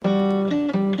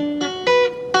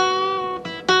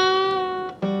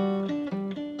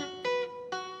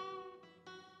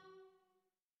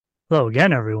Hello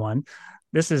again, everyone.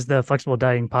 This is the Flexible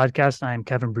Dieting Podcast. I'm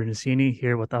Kevin Brunacini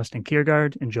here with Austin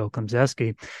Kiergaard and Joe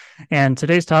Klemzeski. And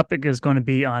today's topic is going to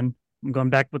be on, I'm going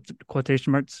back with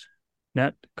quotation marks,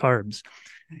 net carbs.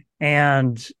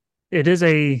 And it is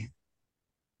it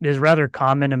is rather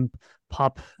common in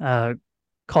pop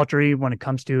culture when it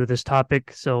comes to this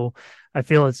topic. So I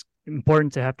feel it's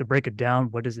important to have to break it down.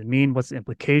 What does it mean? What's the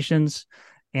implications?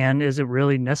 And is it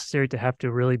really necessary to have to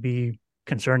really be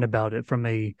concerned about it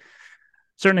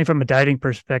certainly from a dieting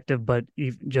perspective, but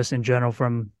just in general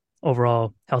from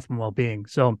overall health and well-being.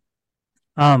 So,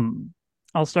 um,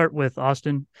 I'll start with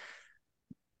Austin.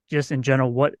 Just in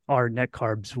general, what are net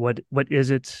carbs? What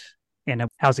is it, and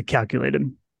how's it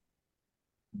calculated?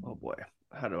 Oh boy,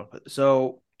 how do I put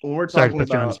so when we're Sorry to talking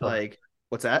put you on the about spot. like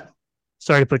what's that?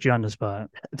 Sorry to put you on the spot.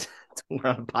 We're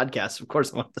on a podcast, of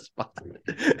course I'm on the spot.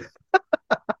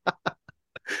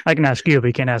 I can ask you, but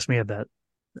you can't ask me of that.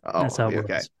 That's Oh, how it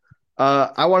okay. works.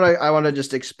 I wanna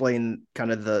just explain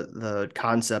kind of the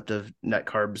concept of net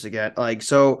carbs again. I'm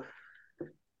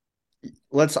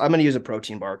gonna use a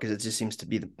protein bar because it just seems to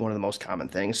be one of the most common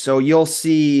things. So you'll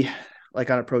see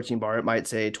like on a protein bar, it might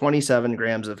say 27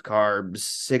 grams of carbs,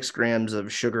 6 grams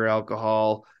of sugar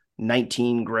alcohol,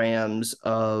 19 grams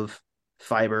of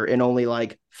fiber, and only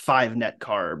like 5 net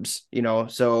carbs,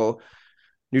 So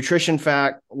nutrition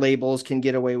fact labels can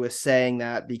get away with saying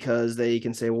that because they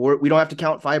can say, well, we don't have to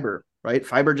count fiber, right?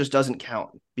 Fiber just doesn't count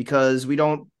because we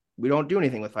don't do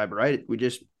anything with fiber, right? We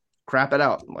just crap it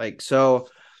out.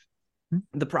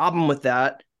 The problem with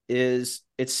that is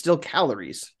it's still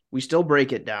calories. We still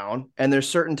break it down, and there's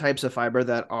certain types of fiber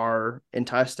that our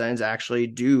intestines actually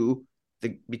do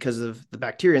because of the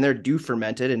bacteria in there do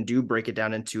ferment it and do break it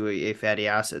down into a fatty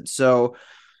acid. So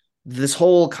this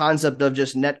whole concept of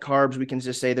just net carbs, we can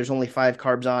just say there's only 5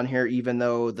 carbs on here, even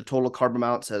though the total carb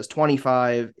amount says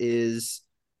 25, is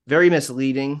very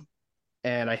misleading.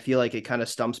 And I feel like it kind of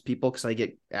stumps people because I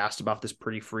get asked about this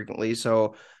pretty frequently.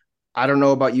 So I don't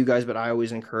know about you guys, but I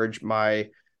always encourage my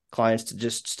clients to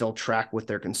just still track what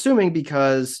they're consuming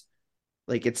because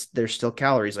like there's still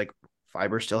calories. Like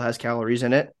fiber still has calories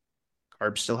in it.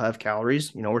 Carbs still have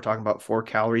calories. We're talking about 4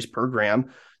 calories per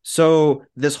gram. So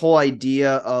this whole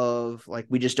idea of like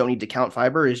we just don't need to count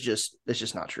fiber it's just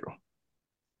not true.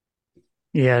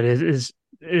 Yeah, it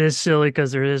is silly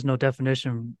because there is no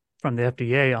definition from the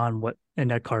FDA on what a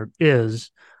net carb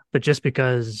is, but just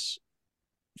because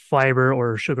fiber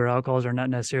or sugar alcohols are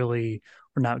not necessarily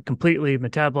or not completely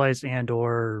metabolized and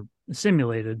or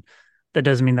simulated, that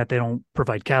doesn't mean that they don't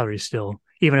provide calories still.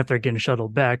 Even if they're getting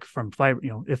shuttled back from fiber,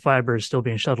 if fiber is still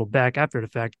being shuttled back after the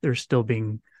fact, there's still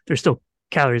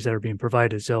calories that are being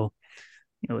provided. So,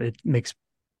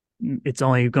 it's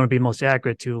only going to be most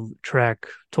accurate to track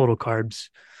total carbs,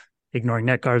 ignoring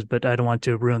net carbs, but I don't want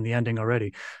to ruin the ending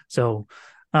already. So,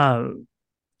 uh,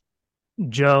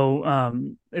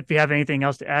 Joe, if you have anything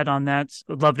else to add on that,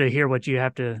 I'd love to hear what you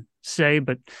have to say.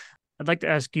 But I'd like to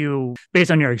ask you,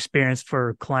 based on your experience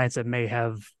for clients that may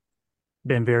have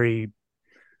been very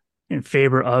in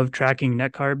favor of tracking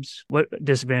net carbs, what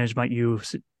disadvantage might you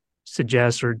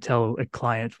suggest or tell a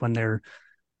client when they're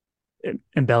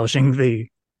embellishing the,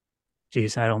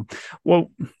 geez, I don't,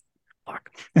 well, fuck.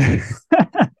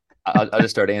 I'll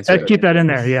just start answering. Keep that in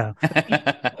there. Yeah.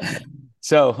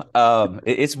 So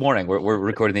it's morning. We're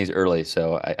recording these early,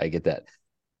 so I get that.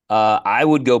 I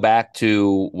would go back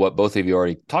to what both of you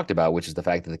already talked about, which is the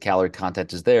fact that the calorie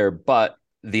content is there. But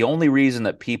the only reason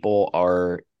that people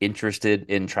are interested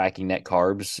in tracking net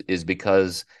carbs is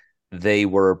because they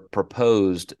were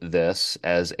proposed this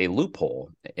as a loophole.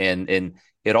 And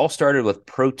it all started with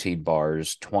protein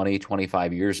bars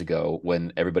 25 years ago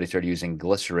when everybody started using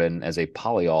glycerin as a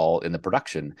polyol in the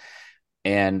production.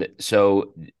 And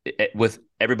so with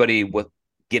everybody with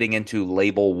getting into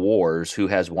label wars, who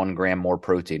has 1 gram more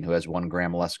protein, who has 1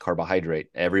 gram less carbohydrate,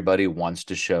 everybody wants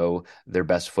to show their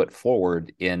best foot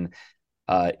forward in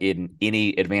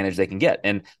any advantage they can get.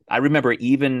 And I remember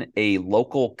even a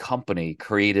local company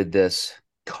created this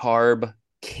carb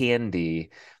candy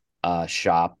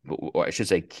shop, or I should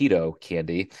say keto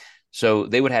candy. So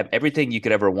they would have everything you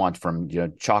could ever want, from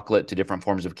chocolate to different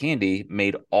forms of candy,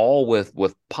 made all with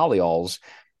polyols,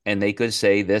 and they could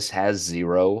say this has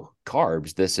zero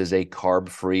carbs. This is a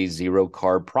carb-free, zero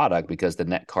carb product because the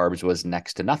net carbs was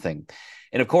next to nothing.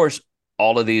 And of course,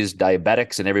 all of these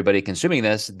diabetics and everybody consuming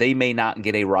this, they may not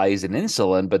get a rise in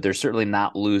insulin, but they're certainly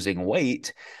not losing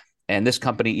weight. And this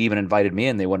company even invited me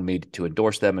in. They wanted me to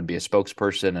endorse them and be a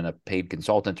spokesperson and a paid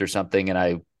consultant or something. And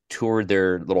I toured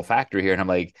their little factory here, and I'm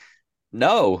like,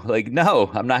 No, like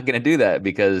no, I'm not going to do that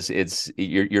because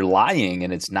you're lying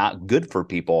and it's not good for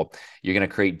people. You're going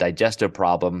to create digestive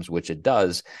problems, which it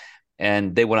does,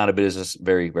 and they went out of business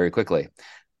very, very quickly.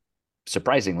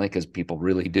 Surprisingly, because people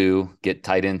really do get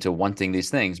tied into wanting these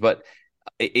things, but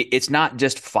it's not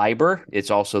just fiber, it's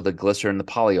also the glycerin, the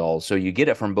polyols. So you get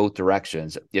it from both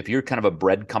directions. If you're kind of a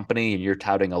bread company and you're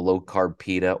touting a low carb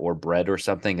pita or bread or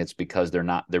something, it's because they're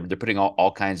putting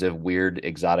all kinds of weird,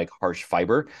 exotic, harsh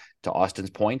fiber, to Austin's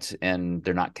point, and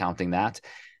they're not counting that.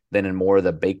 Then in more of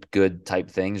the baked good type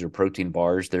things or protein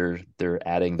bars, they're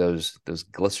adding those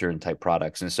glycerin type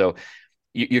products. And so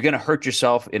you're going to hurt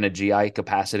yourself in a GI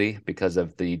capacity because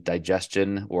of the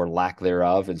digestion or lack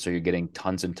thereof. And so you're getting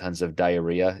tons and tons of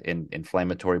diarrhea and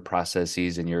inflammatory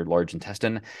processes in your large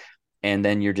intestine. And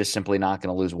then you're just simply not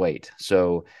going to lose weight.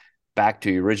 So back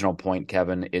to your original point,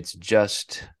 Kevin, it's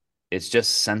just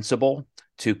sensible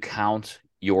to count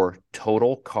your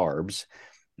total carbs,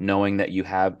 knowing that you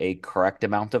have a correct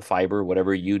amount of fiber,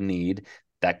 whatever you need.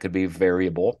 That could be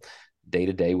variable day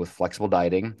to day with flexible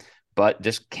dieting, but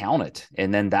just count it.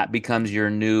 And then that becomes your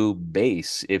new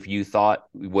base. If you thought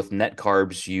with net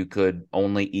carbs, you could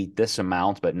only eat this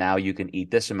amount, but now you can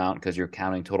eat this amount because you're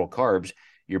counting total carbs,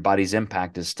 your body's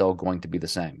impact is still going to be the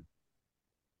same.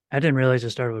 I didn't realize it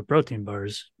started with protein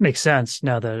bars. Makes sense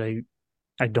now that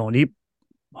I don't eat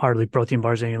hardly protein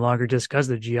bars any longer just because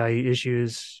of the GI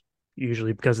issues,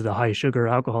 usually because of the high sugar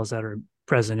alcohols that are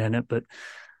present in it. But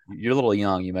You're a little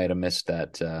young. You might have missed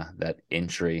that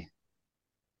entry.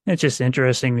 it's just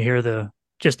interesting to hear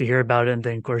just to hear about it, and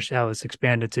then of course how it's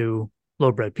expanded to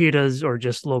low bread pitas or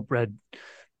just low bread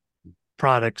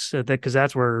products. Because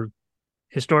that's where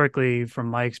historically, from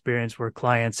my experience, where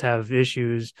clients have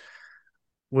issues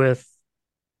with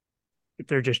if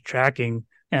they're just tracking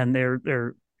and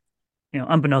they're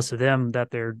unbeknownst to them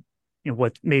that they're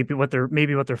what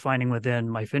they're finding within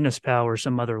MyFitnessPal or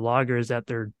some other logger is that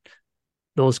they're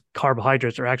those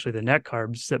carbohydrates are actually the net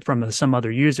carbs that from some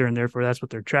other user, and therefore that's what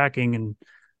they're tracking and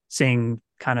seeing,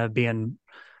 kind of being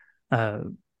uh,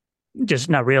 just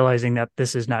not realizing that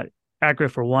this is not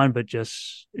accurate for one, but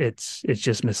just it's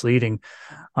just misleading.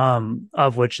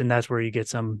 Of which, and that's where you get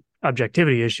some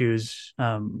objectivity issues.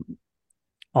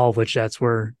 All of which that's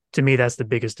where to me that's the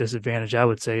biggest disadvantage I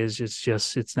would say is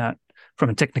it's not from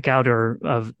a technicality or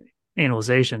of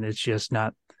analyzation, it's just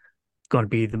not going to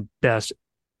be the best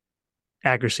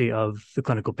accuracy of the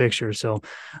clinical picture. So,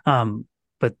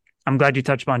 but I'm glad you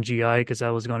touched on GI because that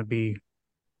was going to be,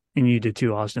 and you did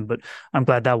too, Austin. But I'm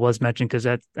glad that was mentioned because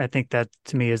that I think that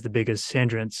to me is the biggest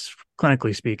hindrance,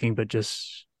 clinically speaking. But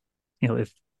just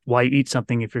if why eat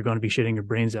something if you're going to be shitting your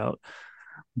brains out?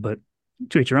 But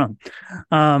to each your own.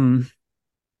 I'm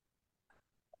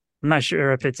not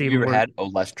sure if it's Have you even ever worth. had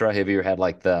Olestra? Have you ever had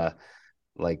like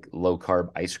low carb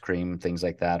ice cream, things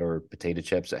like that, or potato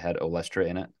chips that had Olestra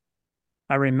in it?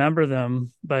 I remember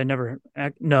them, but I never.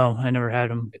 No, I never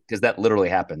had them. Because that literally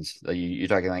happens. You're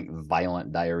talking like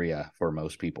violent diarrhea for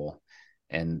most people,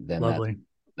 and then Lovely.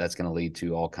 that's going to lead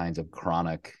to all kinds of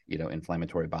chronic,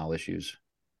 inflammatory bowel issues.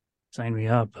 Sign me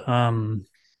up.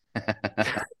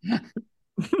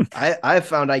 I've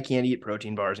found I can't eat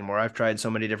protein bars anymore. I've tried so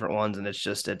many different ones, and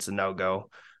it's a no go.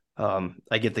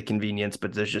 I get the convenience,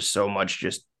 but there's just so much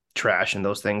just trash in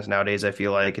those things nowadays. I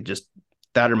feel like it just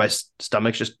that or my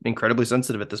stomach's just incredibly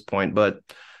sensitive at this point. But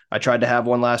I tried to have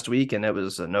one last week, and it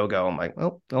was a no go. I'm like,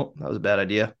 well, no, that was a bad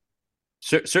idea.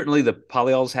 Certainly, the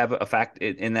polyols have a fact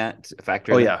in that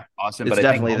factor Oh that yeah, awesome, it's but I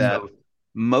think definitely that. also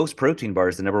most protein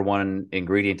bars, the number one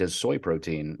ingredient is soy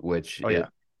protein, which Oh is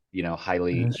yeah.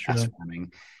 highly That's fast true.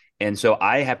 forming, and so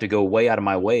I have to go way out of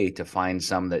my way to find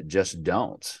some that just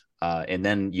don't. And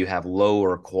then you have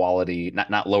lower quality,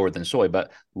 not lower than soy,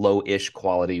 but low-ish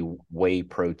quality whey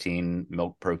protein,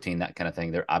 milk protein, that kind of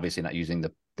thing. They're obviously not using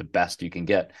the best you can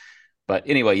get, but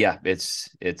anyway, yeah,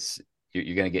 it's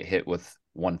you're going to get hit with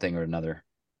one thing or another.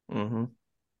 Mm-hmm.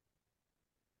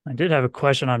 I did have a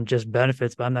question on just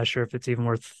benefits, but I'm not sure if it's even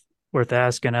worth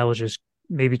asking. I was just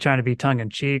maybe trying to be tongue in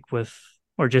cheek with,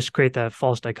 or just create that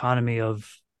false dichotomy of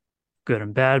good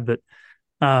and bad. But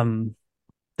um,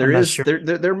 I'm There not is sure.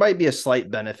 there might be a slight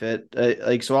benefit.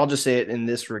 Like so, I'll just say it in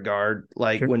this regard.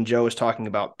 Like Sure. when Joe was talking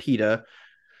about pita,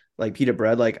 like pita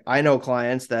bread, like I know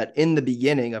clients that in the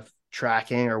beginning of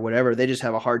tracking or whatever, they just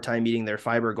have a hard time meeting their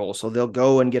fiber goal. So they'll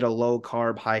go and get a low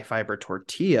carb, high fiber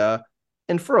tortilla.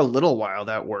 And for a little while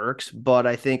that works. But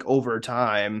I think over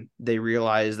time they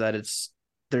realize that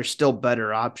there's still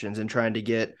better options in trying to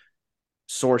get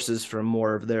sources from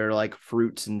more of their like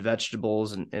fruits and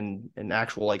vegetables and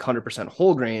actual like 100%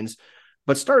 whole grains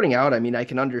But starting out, I mean, I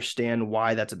can understand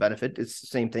why that's a benefit. It's the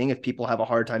same thing. If people have a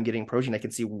hard time getting protein, I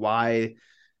can see why.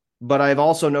 But I've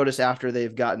also noticed after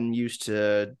they've gotten used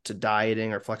to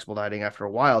dieting or flexible dieting after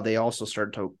a while, they also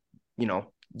start to,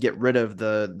 get rid of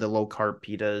the low carb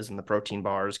pitas and the protein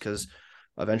bars because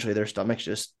eventually their stomachs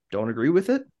just don't agree with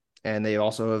it. And they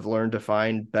also have learned to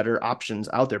find better options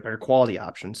out there, better quality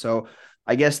options. So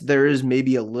I guess there is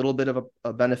maybe a little bit of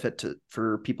a benefit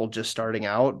for people just starting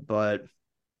out, but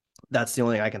that's the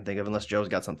only thing I can think of unless Joe's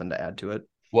got something to add to it.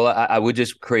 Well, I would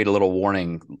just create a little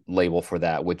warning label for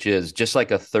that, which is just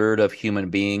like a third of human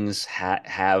beings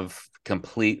have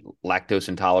complete lactose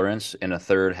intolerance, and a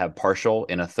third have partial,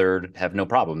 and a third have no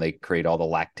problem. They create all the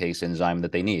lactase enzyme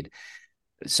that they need.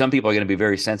 Some people are going to be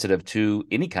very sensitive to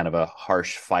any kind of a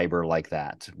harsh fiber like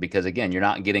that because, again, you're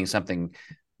not getting something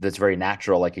that's very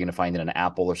natural like you're going to find in an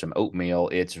apple or some oatmeal.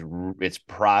 It's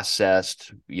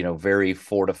processed, very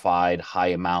fortified, high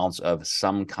amounts of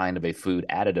some kind of a food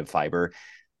additive fiber.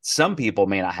 Some people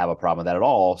may not have a problem with that at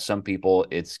all. Some people,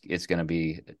 it's going to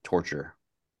be torture.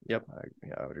 Yep.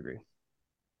 Yeah, I would agree.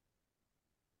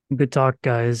 Good talk,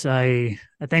 guys. I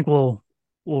think we'll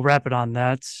wrap it on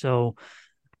that. So,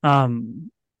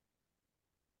 um,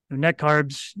 net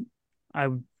carbs, I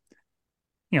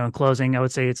in closing, I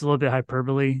would say it's a little bit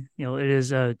hyperbole. It is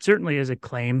certainly is a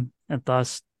claim, and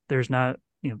thus there's not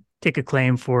take a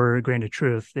claim for a grain of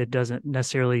truth. It doesn't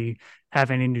necessarily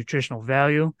have any nutritional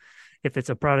value. If it's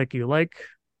a product you like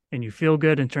and you feel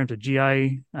good in terms of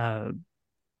GI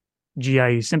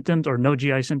symptoms or no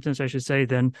GI symptoms, I should say,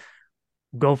 then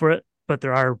go for it. But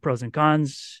there are pros and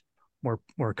cons,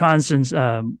 more cons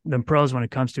than pros when it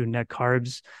comes to net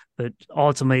carbs. But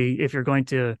ultimately, if you're going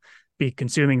to be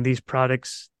consuming these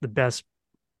products, the best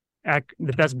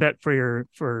bet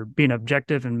for being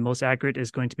objective and most accurate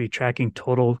is going to be tracking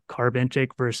total carb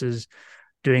intake versus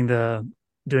doing the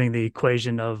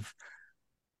equation of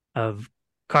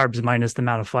carbs minus the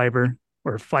amount of fiber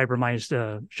or fiber minus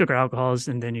sugar alcohols,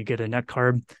 and then you get a net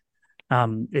carb.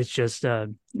 It's just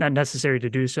not necessary to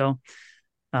do so.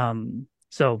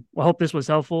 So I hope this was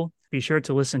helpful. Be sure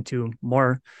to listen to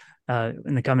more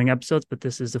in the coming episodes, but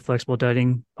this is the Flexible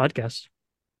Dieting Podcast.